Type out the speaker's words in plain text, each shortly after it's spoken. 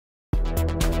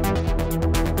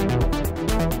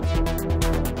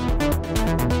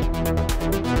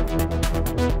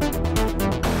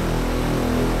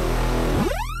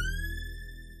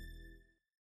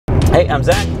Hey, I'm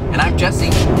Zach. And I'm Jesse.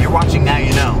 You're watching Now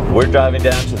You Know. We're driving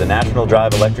down to the National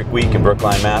Drive Electric Week in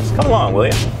Brookline, Mass. Come along, will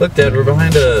you? Look, Dad, we're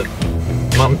behind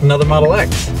another Model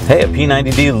X. Hey, a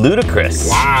P90D Ludicrous.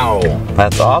 Wow.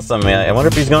 That's awesome, man. I wonder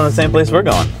if he's going to the same place we're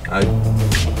going. I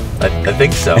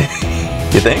think so.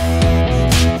 You think?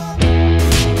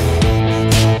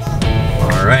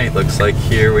 All right, looks like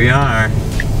here we are.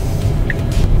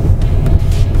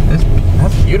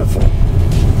 That's beautiful.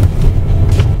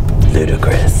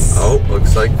 Ludicrous. Oh,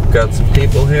 looks like we've got some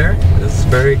people here. This is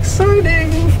very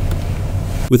exciting.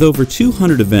 With over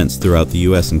 200 events throughout the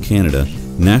US and Canada,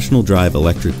 National Drive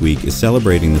Electric Week is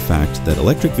celebrating the fact that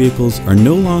electric vehicles are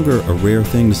no longer a rare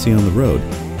thing to see on the road.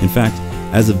 In fact,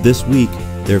 as of this week,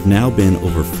 there have now been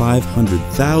over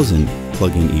 500,000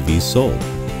 plug-in EVs sold.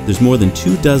 There's more than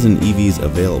 24 EVs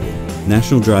available.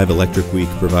 National Drive Electric Week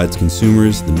provides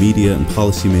consumers, the media, and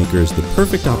policymakers the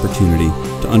perfect opportunity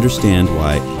to understand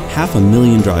why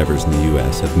 500,000 drivers in the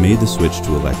US have made the switch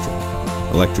to electric.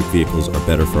 Electric vehicles are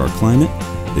better for our climate,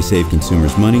 they save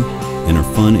consumers money, and are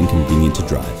fun and convenient to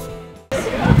drive.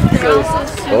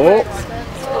 Oh.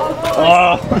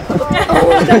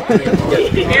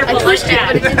 I pushed it,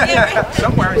 but it didn't.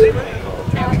 Somewhere, is it?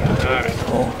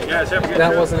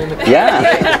 That wasn't in the Yeah.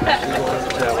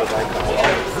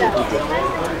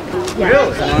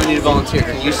 So now we need a volunteer.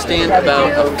 Can you stand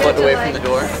about a foot away from the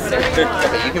door?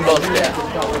 Okay, you can both stand.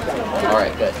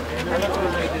 Alright, good. So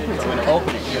I'm going to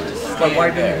open it. You have to stand. But why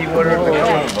didn't he order the room?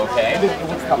 Okay.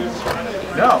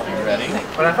 No. You ready?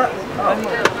 But I thought,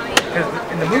 because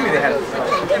in the movie they had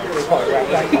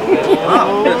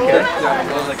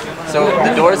So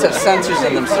the doors have sensors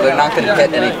in them, so they're not going to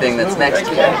hit anything that's next to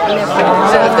you.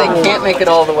 So if they can't make it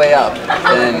all the way up,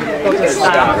 then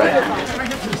stop, right?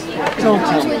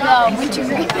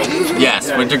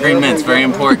 Yes, wintergreen mint's very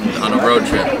important on a road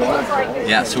trip.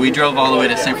 Yeah, so we drove all the way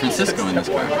to San Francisco in this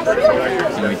car.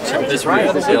 And we took this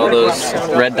route. See all those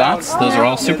red dots? Those are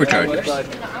all superchargers.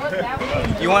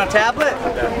 You want a tablet?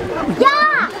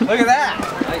 Yeah! Look at that.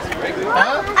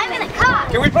 Huh? I'm in a car.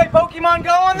 Can we play Pokemon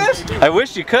Go on this? I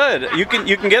wish you could. You can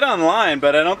get online,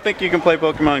 but I don't think you can play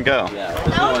Pokemon Go. Yeah,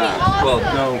 well,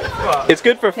 no. It's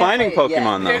good for finding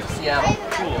Pokemon, though. Yeah.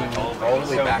 All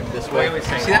the way back this way.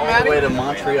 See that, all the way to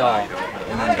Montreal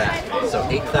and then back. So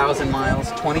 8,000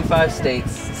 miles, 25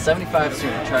 states, 75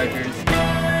 superchargers.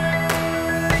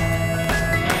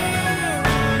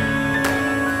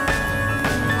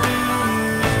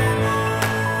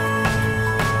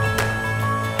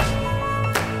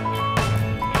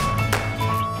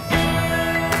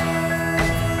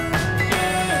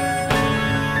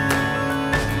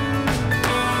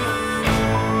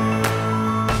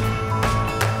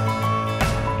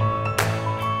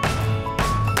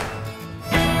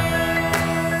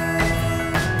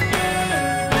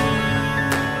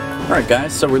 Alright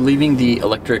guys, so we're leaving the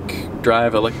Electric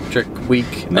Drive Electric Week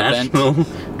event. National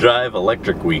Drive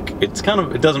Electric Week. It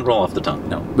doesn't roll off the tongue.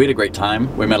 No, we had a great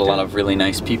time. We met a lot of really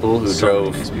nice people who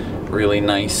drove really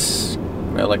nice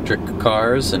electric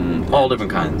cars and all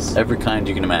different kinds. Every kind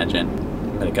you can imagine.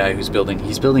 We met a guy who's building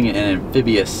an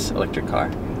amphibious electric car.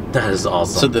 That is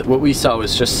awesome. So what we saw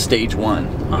was just stage one.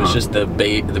 It was just the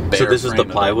bare So this is the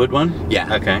plywood one?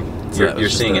 Yeah. Okay. So You're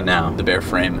seeing it now. The bare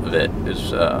frame of it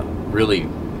is really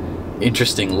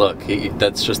interesting look.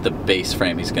 That's just the base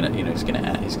frame. He's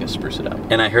gonna spruce it up.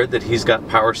 And I heard that he's got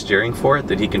power steering for it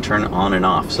that he can turn on and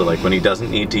off. So like when he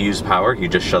doesn't need to use power, he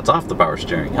just shuts off the power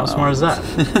steering. How smart is that?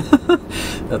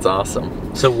 That's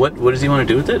awesome. So what does he want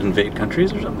to do with it? Invade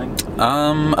countries or something?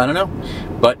 I don't know.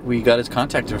 But we got his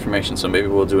contact information, so maybe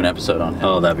we'll do an episode on him.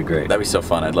 Oh, that'd be great. That'd be so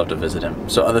fun. I'd love to visit him.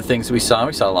 So other things we saw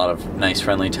a lot of nice,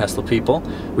 friendly Tesla people.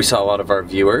 We saw a lot of our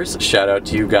viewers. Shout out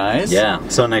to you guys. Yeah,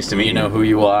 so nice to meet you. You know who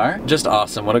you are. Just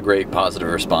awesome. What a great positive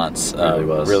response. Really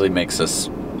was. Really makes us,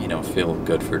 feel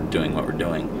good for doing what we're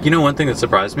doing. You know, one thing that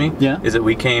surprised me? Yeah. Is that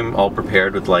we came all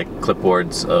prepared with like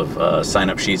clipboards of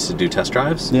sign-up sheets to do test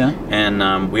drives. Yeah.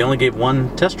 And we only gave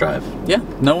one test drive. Yeah.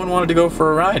 No one wanted to go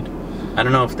for a ride. I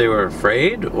don't know if they were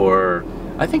afraid or...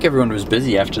 I think everyone was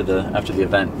busy after the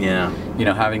event. Yeah.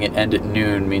 Having it end at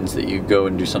noon means that you go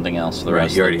and do something else for the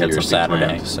rest you already of had your something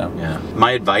Saturday. planned. So yeah.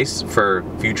 My advice for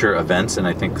future events, and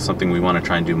I think something we want to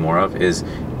try and do more of, is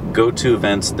go to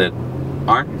events that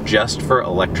aren't just for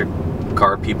electric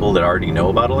car people that already know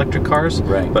about electric cars,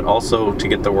 right, but also to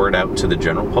get the word out to the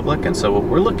general public. And so what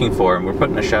we're looking for, and we're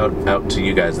putting a shout out to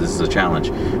you guys, this is a challenge,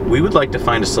 we would like to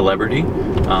find a celebrity,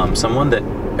 someone that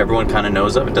everyone kind of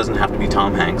knows of. It doesn't have to be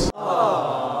Tom Hanks.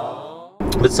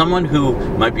 But someone who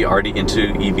might be already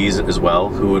into EVs as well,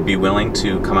 who would be willing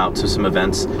to come out to some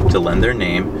events to lend their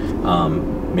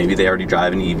name, maybe they already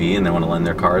drive an EV and they want to lend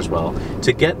their car as well,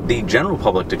 to get the general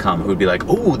public to come who'd be like,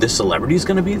 oh, this celebrity's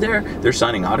going to be there, they're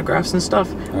signing autographs and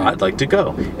stuff, I'd like to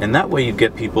go. And that way you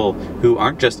get people who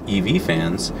aren't just EV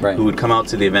fans who would come out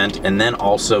to the event and then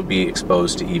also be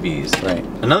exposed to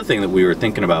EVs. Another thing that we were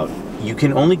thinking about, you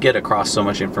can only get across so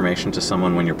much information to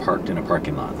someone when you're parked in a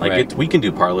parking lot. Like we can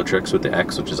do parlor tricks with the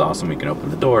X, which is awesome. We can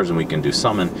open the doors and we can do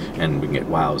summon and we can get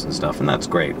wows and stuff, and that's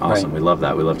great. Awesome. We love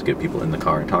that. We love to get people in the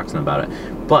car and talk to them about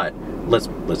it. But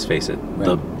let's face it,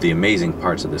 the amazing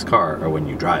parts of this car are when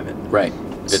you drive it.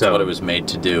 It's what it was made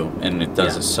to do, and it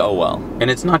does it so well. And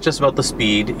it's not just about the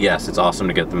speed. Yes, it's awesome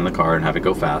to get them in the car and have it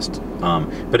go fast.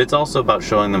 But it's also about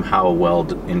showing them how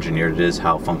well engineered it is,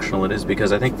 how functional it is.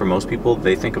 Because I think for most people,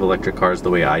 they think of electric cars the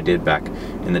way I did back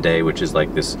in the day, which is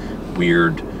like this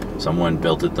weird, someone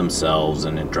built it themselves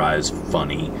and it drives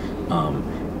funny.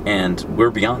 And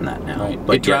we're beyond that now.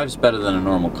 But it drives better than a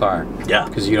normal car.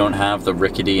 Because you don't have the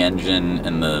rickety engine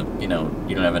and the, you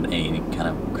don't have any kind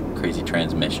of crazy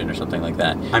transmission or something like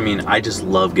that. I mean, I just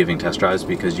love giving test drives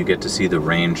because you get to see the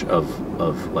range of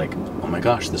like, oh my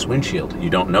gosh, this windshield. You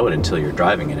don't know it until you're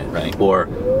driving in it. Or,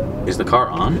 is the car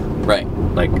on?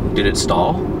 Like, did it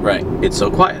stall? It's so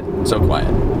quiet.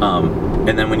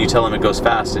 And then when you tell them it goes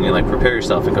fast and you're like, prepare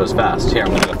yourself, it goes fast. Here,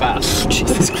 I'm gonna go fast.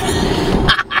 Jesus.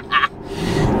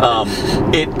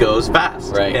 It goes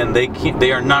fast. And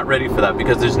they are not ready for that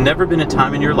because there's never been a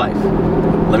time in your life.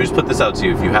 Let me just put this out to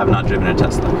you if you have not driven a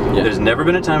Tesla. There's never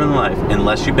been a time in life,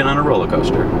 unless you've been on a roller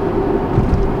coaster,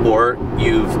 or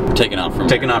you've taken off from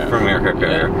your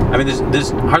car. I mean,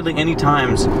 there's hardly any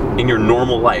times in your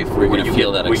normal life where you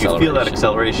feel that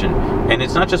acceleration. And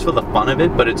it's not just for the fun of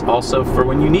it, but it's also for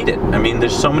when you need it. I mean,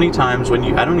 there's so many times when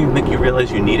I don't even think you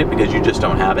realize you need it because you just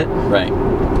don't have it.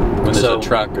 When there's a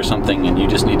truck or something and you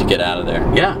just need to get out of there.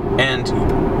 And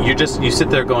you sit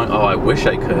there going, oh, I wish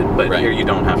I could, but here you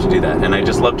don't have to do that. And I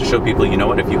just love to show people, you know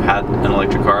what, if you had an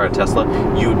electric car, a Tesla,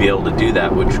 you would be able to do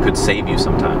that, which could save you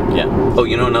some time. Oh,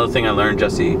 you know another thing I learned,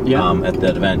 Jesse, at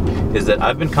that event, is that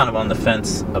I've been kind of on the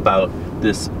fence about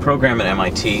this program at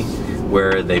MIT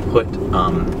where they put,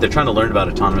 they're trying to learn about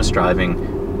autonomous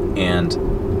driving, and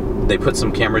they put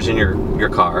some cameras in your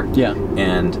car,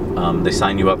 and they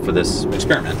sign you up for this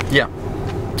experiment.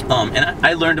 And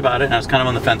I learned about it, and I was kind of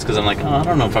on the fence because I'm like, oh, I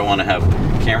don't know if I want to have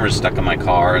cameras stuck in my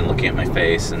car and looking at my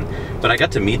face. But I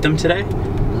got to meet them today.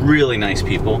 Really nice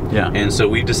people. And so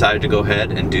we decided to go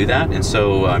ahead and do that. And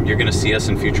so you're going to see us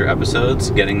in future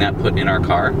episodes getting that put in our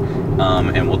car,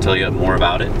 and we'll tell you more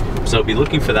about it. So be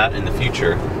looking for that in the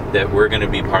future, that we're going to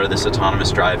be part of this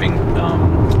autonomous driving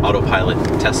autopilot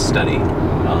test study,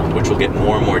 which will get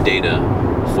more and more data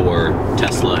for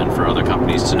Tesla and for other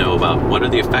companies to know about what are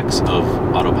the effects of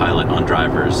autopilot on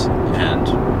drivers and